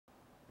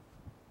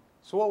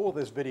So what will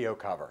this video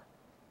cover?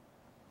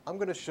 I'm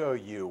going to show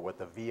you what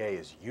the VA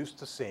is used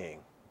to seeing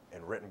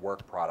in written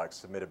work products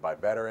submitted by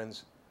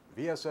veterans,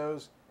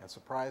 VSOs, and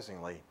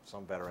surprisingly,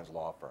 some veterans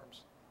law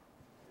firms.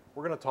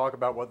 We're going to talk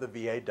about what the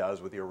VA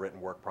does with your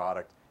written work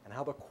product and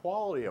how the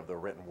quality of the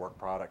written work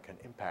product can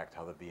impact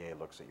how the VA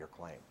looks at your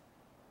claim.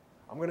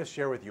 I'm going to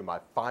share with you my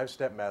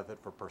 5-step method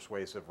for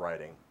persuasive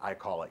writing. I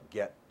call it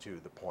get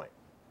to the point.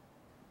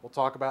 We'll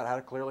talk about how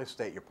to clearly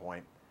state your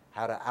point,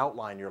 how to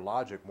outline your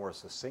logic more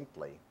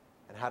succinctly,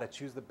 and how to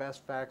choose the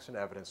best facts and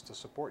evidence to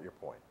support your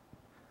point.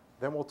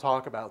 Then we'll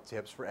talk about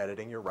tips for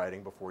editing your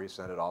writing before you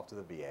send it off to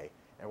the VA,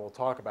 and we'll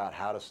talk about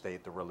how to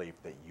state the relief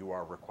that you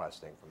are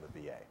requesting from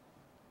the VA.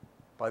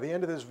 By the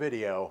end of this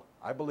video,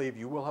 I believe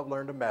you will have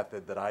learned a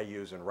method that I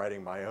use in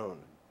writing my own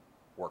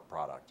work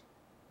product.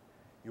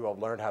 You will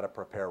have learned how to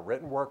prepare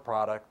written work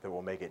product that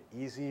will make it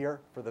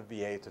easier for the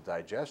VA to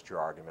digest your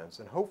arguments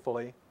and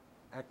hopefully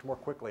act more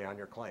quickly on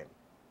your claim.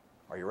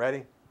 Are you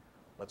ready?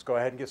 Let's go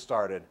ahead and get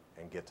started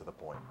and get to the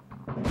point.